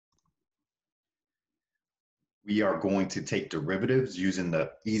We are going to take derivatives using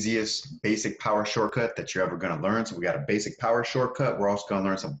the easiest basic power shortcut that you're ever going to learn. So we got a basic power shortcut. We're also going to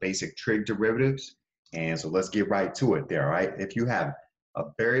learn some basic trig derivatives. And so let's get right to it there, all right? If you have a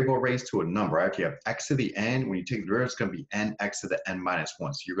variable raised to a number, right? If you have x to the n, when you take the derivative, it's going to be n x to the n minus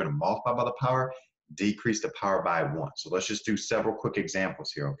 1. So you're going to multiply by the power, decrease the power by 1. So let's just do several quick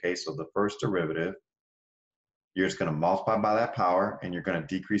examples here, okay? So the first derivative, you're just going to multiply by that power, and you're going to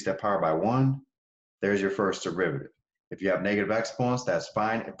decrease that power by 1. There's your first derivative. If you have negative exponents, that's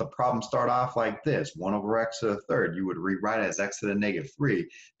fine. If the problem start off like this, 1 over x to the third, you would rewrite it as x to the negative 3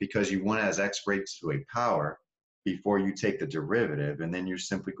 because you want it as x raised to a power before you take the derivative, and then you're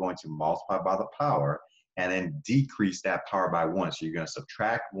simply going to multiply by the power and then decrease that power by 1. So you're going to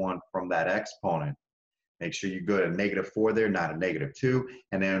subtract 1 from that exponent. Make sure you go to -4 there, not a -2.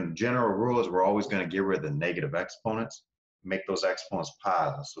 And then general rule is we're always going to get rid of the negative exponents. Make those exponents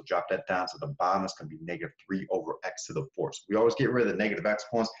positive. So drop that down to the bottom. It's going to be -3 over x to the 4th. So we always get rid of the negative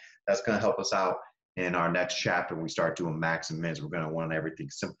exponents. That's going to help us out in our next chapter when we start doing max and mins. We're going to want everything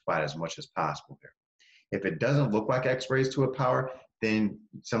simplified as much as possible here. If it doesn't look like x raised to a power, then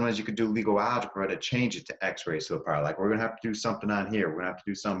sometimes you could do legal algebra to change it to x raised to a power. Like we're going to have to do something on here. We're going to have to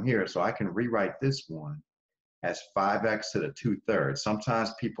do something here. So I can rewrite this one as 5x to the 2/3.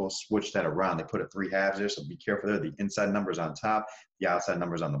 Sometimes people switch that around. They put a 3/2 there, so be careful there. The inside number's on top, the outside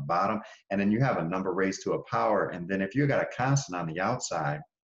number's on the bottom. And then you have a number raised to a power. And then if you got a constant on the outside,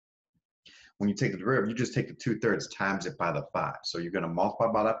 when you take the derivative, you just take the 2/3 times it by the 5. So you're going to multiply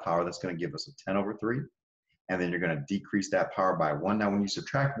by that power. That's going to give us a 10 over 3. And then you're going to decrease that power by 1. Now, when you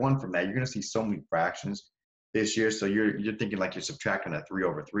subtract 1 from that, you're going to see so many fractions this year. So you're thinking like you're subtracting a 3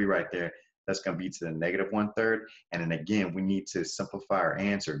 over 3 right there. That's going to be to the -1/3. And then again, we need to simplify our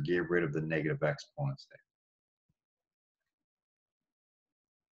answer, get rid of the negative exponents there.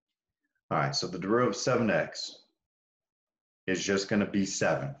 All right, so the derivative of 7x is just going to be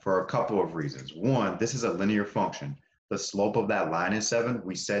 7 for a couple of reasons. One, this is a linear function. The slope of that line is 7.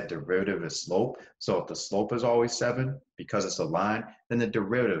 We said derivative is slope. So if the slope is always 7 because it's a line, then the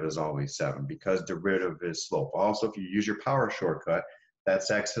derivative is always 7 because derivative is slope. Also, if you use your power shortcut,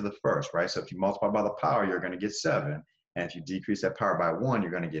 that's x to the first, right? So if you multiply by the power, you're going to get 7. And if you decrease that power by 1, you're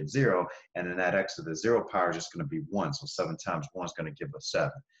going to get 0. And then that x to the 0 power is just going to be 1. So 7 times 1 is going to give us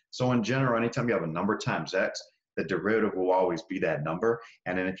 7. So in general, anytime you have a number times x, the derivative will always be that number.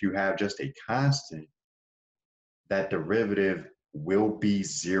 And then if you have just a constant, that derivative will be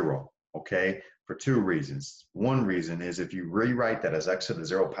 0, okay? For two reasons. One reason is if you rewrite that as x to the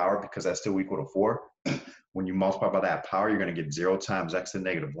 0 power, because that's still equal to 4, when you multiply by that power, you're going to get 0 times x to the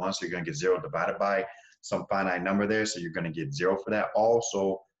 -1. So you're going to get 0 divided by some finite number there. So you're going to get 0 for that.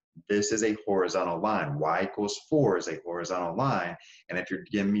 Also, this is a horizontal line. Y equals 4 is a horizontal line. And if you're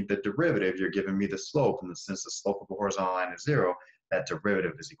giving me the derivative, you're giving me the slope. And since the slope of a horizontal line is 0, that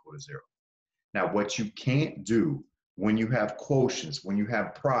derivative is equal to 0. Now, what you can't do when you have quotients, when you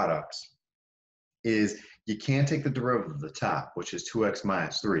have products, is you can't take the derivative of the top, which is 2x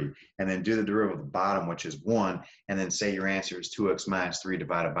minus 3, and then do the derivative of the bottom, which is 1, and then say your answer is 2x minus 3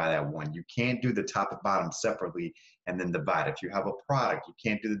 divided by that 1. You can't do the top and bottom separately and then divide. If you have a product, you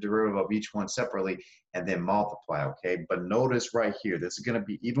can't do the derivative of each one separately and then multiply, okay? But notice right here, this is going to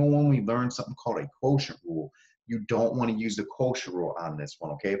be, even when we learn something called a quotient rule, you don't want to use the quotient rule on this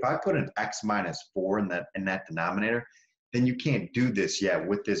one, okay? If I put an x minus 4 in that denominator, then you can't do this yet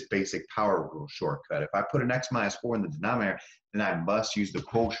with this basic power rule shortcut. If I put an x minus 4 in the denominator, then I must use the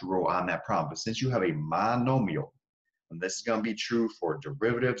quotient rule on that problem. But since you have a monomial, and this is going to be true for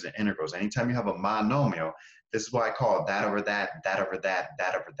derivatives and integrals, anytime you have a monomial, this is why I call it that over that, that over that,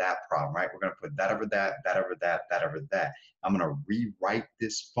 that over that problem, right? We're going to put that over that, that over that, that over that. I'm going to rewrite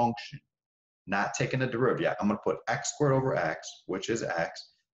this function, not taking the derivative yet. I'm going to put x squared over x, which is x,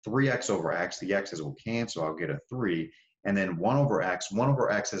 3x over x. The x's will cancel. I'll get a 3. And then 1 over x. 1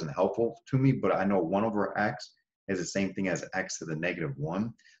 over x isn't helpful to me, but I know 1 over x is the same thing as x to the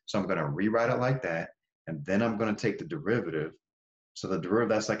 -1. So I'm going to rewrite it like that. And then I'm going to take the derivative. So the derivative,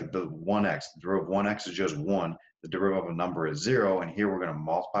 that's like the 1x. The derivative of 1x is just 1. The derivative of a number is 0. And here we're going to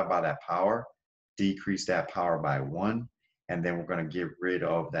multiply by that power, decrease that power by 1. And then we're going to get rid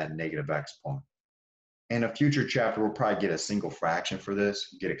of that negative exponent. In a future chapter, we'll probably get a single fraction for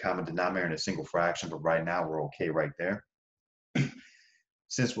this, get a common denominator in a single fraction, but right now we're okay right there.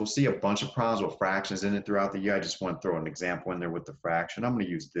 Since we'll see a bunch of problems with fractions in it throughout the year, I just want to throw an example in there with the fraction. I'm going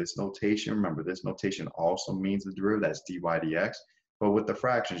to use this notation. Remember, this notation also means the derivative, that's dy dx. But with the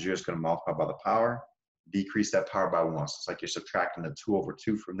fractions, you're just going to multiply by the power, decrease that power by 1. So it's like you're subtracting the 2 over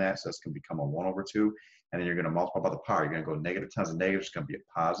 2 from that, so it's going to become a 1 over 2. And then you're going to multiply by the power. You're going to go negative times a negative, it's going to be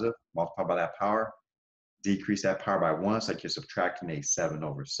a positive. Multiply by that power, decrease that power by 1. It's like you're subtracting a 7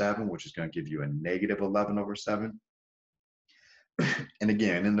 over 7, which is going to give you a negative 11 over 7. And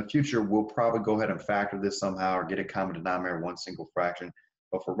again, in the future, we'll probably go ahead and factor this somehow or get a common denominator, one single fraction.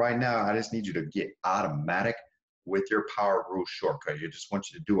 But for right now, I just need you to get automatic with your power rule shortcut. I just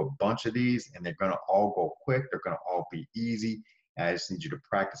want you to do a bunch of these, and they're going to all go quick. They're going to all be easy. And I just need you to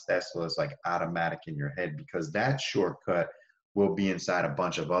practice that so it's like automatic in your head, because that shortcut will be inside a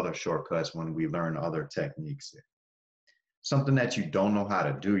bunch of other shortcuts when we learn other techniques. Something that you don't know how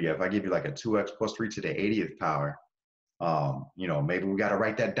to do yet, if I give you like a 2x plus 3 to the 80th power, you know, maybe we got to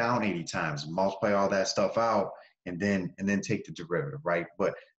write that down 80 times, multiply all that stuff out, and then take the derivative, right?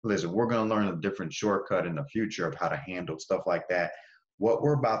 But listen, we're going to learn a different shortcut in the future of how to handle stuff like that. What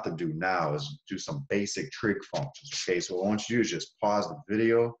we're about to do now is do some basic trig functions, okay? So what I want you to do is just pause the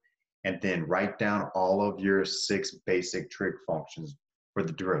video and then write down all of your 6 basic trig functions for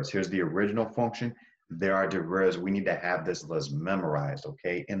the derivatives. Here's the original function. There are derivatives. We need to have this list memorized,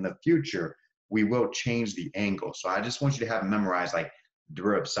 okay? In the future, we will change the angle. So I just want you to have memorized, like,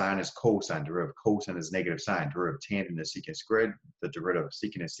 derivative sine is cosine, derivative cosine is negative sine, derivative tangent is secant squared, the derivative of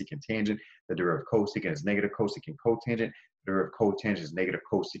secant is secant tangent, the derivative of cosecant is negative cosecant cotangent, the derivative of cotangent is negative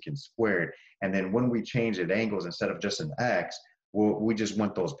cosecant squared. And then when we change the angles, instead of just an x, we just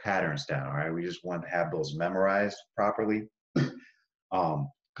want those patterns down, all right? We just want to have those memorized properly.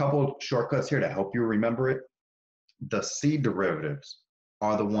 Couple shortcuts here to help you remember it. The C derivatives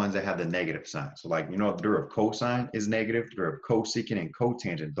are the ones that have the negative sign. So like, you know, the derivative of cosine is negative, the derivative of cosecant and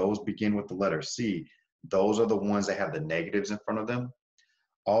cotangent, those begin with the letter C. Those are the ones that have the negatives in front of them.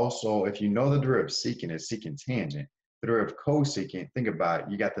 Also, if you know the derivative of secant is secant tangent, the derivative of cosecant, think about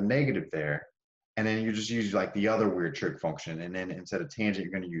it, you got the negative there, and then you just use like the other weird trig function, and then instead of tangent,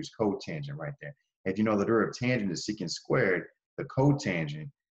 you're going to use cotangent right there. If you know the derivative of tangent is secant squared, the cotangent,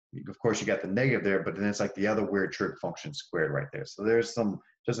 of course, you got the negative there, but then it's like the other weird trig function squared right there. So there's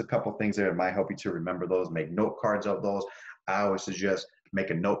just a couple things there that might help you to remember those, make note cards of those. I always suggest make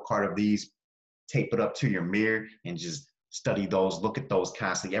a note card of these, tape it up to your mirror, and just study those, look at those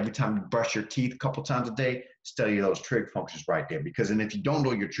constantly. Every time you brush your teeth a couple times a day, study those trig functions right there. Because, and if you don't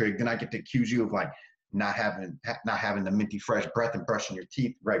know your trig, then I get to accuse you of like not having the minty fresh breath and brushing your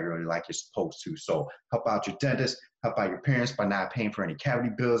teeth regularly like you're supposed to. So help out your dentist, help out your parents by not paying for any cavity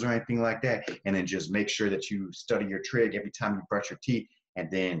bills or anything like that. And then just make sure that you study your trig every time you brush your teeth, and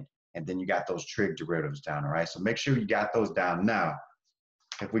then you got those trig derivatives down, all right? So make sure you got those down. Now,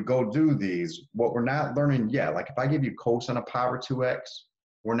 if we go do these, what we're not learning yet, like if I give you cosine of power 2x,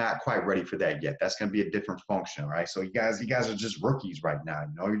 we're not quite ready for that yet. That's going to be a different function, right? So you guys are just rookies right now.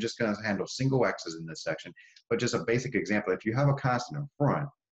 You know, you're just going to handle single x's in this section. But just a basic example, if you have a constant in front,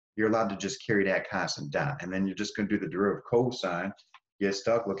 you're allowed to just carry that constant down. And then you're just going to do the derivative of cosine. Get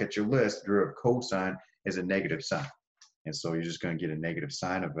stuck, look at your list. Derivative of cosine is a negative sign. And so you're just going to get a negative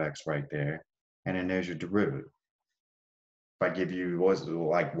sine of x right there. And then there's your derivative. If I give you what's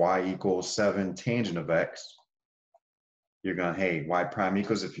like y equals 7 tangent of x, you're going, hey, y prime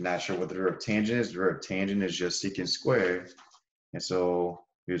equals, if you're not sure what the derivative of tangent is, the derivative of tangent is just secant squared. And so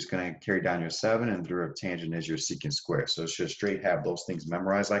you're just going to carry down your 7, and the derivative of tangent is your secant squared. So it's just straight have those things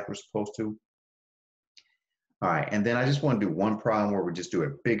memorized like we're supposed to. All right, and then I just want to do one problem where we just do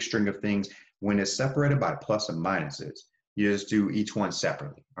a big string of things. When it's separated by plus and minuses, you just do each one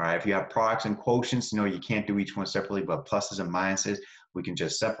separately. All right, if you have products and quotients, you know, you can't do each one separately, but pluses and minuses, we can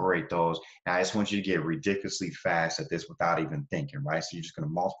just separate those. And I just want you to get ridiculously fast at this without even thinking, right? So you're just going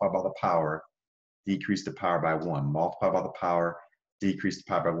to multiply by the power, decrease the power by 1, multiply by the power, decrease the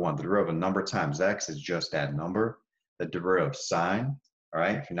power by 1. The derivative of a number times x is just that number. The derivative of sine, all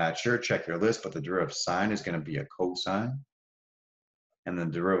right, if you're not sure, check your list, but the derivative of sine is going to be a cosine. And the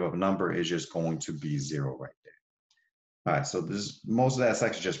derivative of number is just going to be 0 right there. All right, so this most of that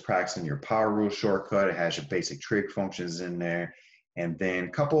section is just practicing your power rule shortcut. It has your basic trig functions in there. And then a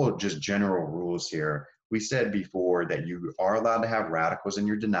couple of just general rules here. We said before that you are allowed to have radicals in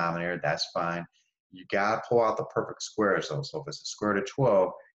your denominator. That's fine. You got to pull out the perfect squares though. So if it's a square root of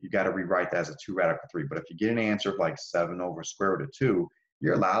 12, you got to rewrite that as a 2 radical 3. But if you get an answer of like 7 over square root of 2,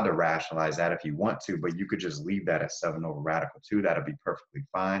 you're allowed to rationalize that if you want to, but you could just leave that as 7 over radical 2. That'll be perfectly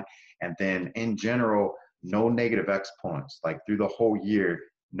fine. And then in general, no negative exponents. Like through the whole year,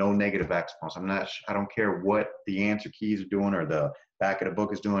 no negative exponents. I don't care what the answer keys are doing or the back of the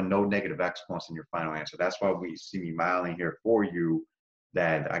book is doing, no negative exponents in your final answer. That's why we see me miling here for you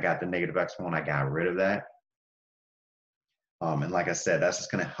that I got the negative exponent, I got rid of that. And like I said, that's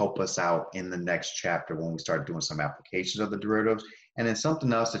just going to help us out in the next chapter when we start doing some applications of the derivatives. And then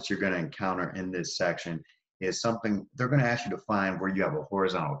something else that you're going to encounter in this section is something they're going to ask you to find where you have a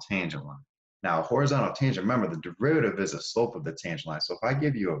horizontal tangent line. Now, horizontal tangent, remember the derivative is a slope of the tangent line. So if I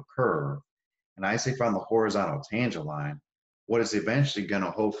give you a curve and I say find the horizontal tangent line, what it's eventually going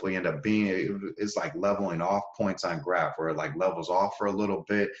to hopefully end up being is like leveling off points on graph, where it like levels off for a little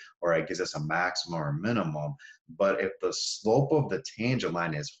bit, or it gives us a maximum or a minimum. But if the slope of the tangent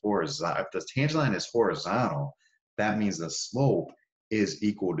line is horizontal, if the tangent line is horizontal, that means the slope is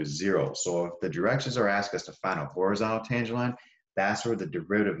equal to 0. So if the directions are asking us to find a horizontal tangent line, that's where the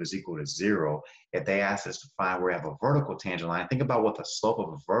derivative is equal to 0. If they ask us to find where we have a vertical tangent line, think about what the slope of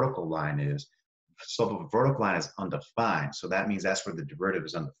a vertical line is. The slope of a vertical line is undefined. So that means that's where the derivative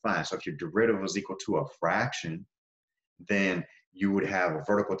is undefined. So if your derivative was equal to a fraction, then you would have a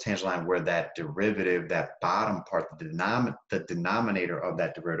vertical tangent line where that derivative, that bottom part, the denominator of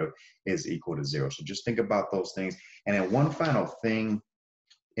that derivative is equal to 0. So just think about those things. And then one final thing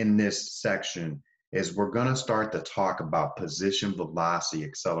in this section is we're going to start to talk about position, velocity,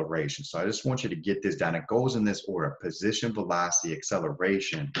 acceleration. So I just want you to get this down. It goes in this order: position, velocity,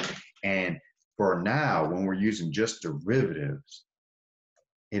 acceleration. And for now, when we're using just derivatives,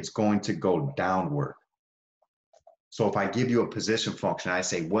 it's going to go downward. So if I give you a position function, I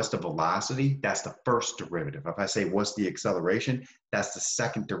say, what's the velocity? That's the first derivative. If I say, what's the acceleration? That's the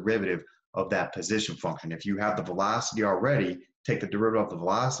second derivative of that position function. If you have the velocity already, take the derivative of the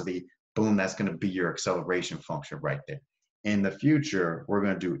velocity, boom, that's going to be your acceleration function right there. In the future, we're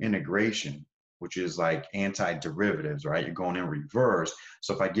going to do integration, which is like anti-derivatives, right? You're going in reverse.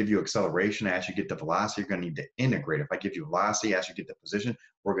 So if I give you acceleration, as you get the velocity, you're going to need to integrate. If I give you velocity, as you get the position,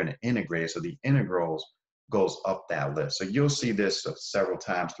 we're going to integrate it. So the integrals goes up that list. So you'll see this several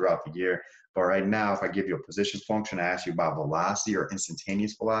times throughout the year. But right now, if I give you a position function, I ask you about velocity or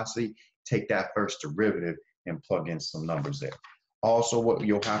instantaneous velocity, take that first derivative and plug in some numbers there. Also, what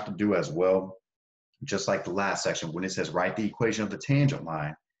you'll have to do as well, just like the last section, when it says write the equation of the tangent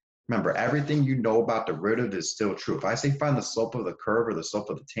line, remember, everything you know about derivative is still true. If I say find the slope of the curve or the slope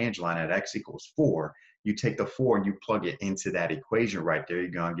of the tangent line at x equals 4, you take the 4 and you plug it into that equation right there. You're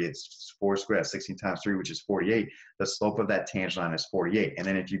going to get 4 squared, 16 times 3, which is 48. The slope of that tangent line is 48. And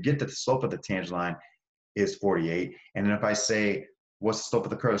then if you get that the slope of the tangent line is 48, and then if I say, what's the slope of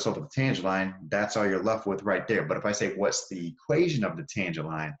the curve, the slope of the tangent line, that's all you're left with right there. But if I say, what's the equation of the tangent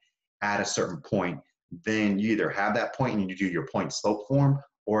line at a certain point, then you either have that point and you do your point slope form,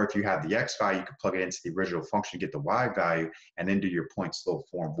 or if you have the x value, you can plug it into the original function to get the y value and then do your point slope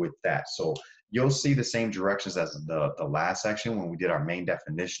form with that. So you'll see the same directions as the last section when we did our main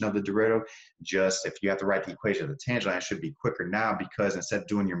definition of the derivative. Just if you have to write the equation of the tangent line, it should be quicker now, because instead of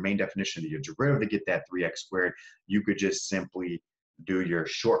doing your main definition of your derivative to get that 3x squared, you could just simply do your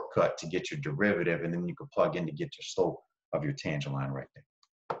shortcut to get your derivative, and then you could plug in to get your slope of your tangent line right there.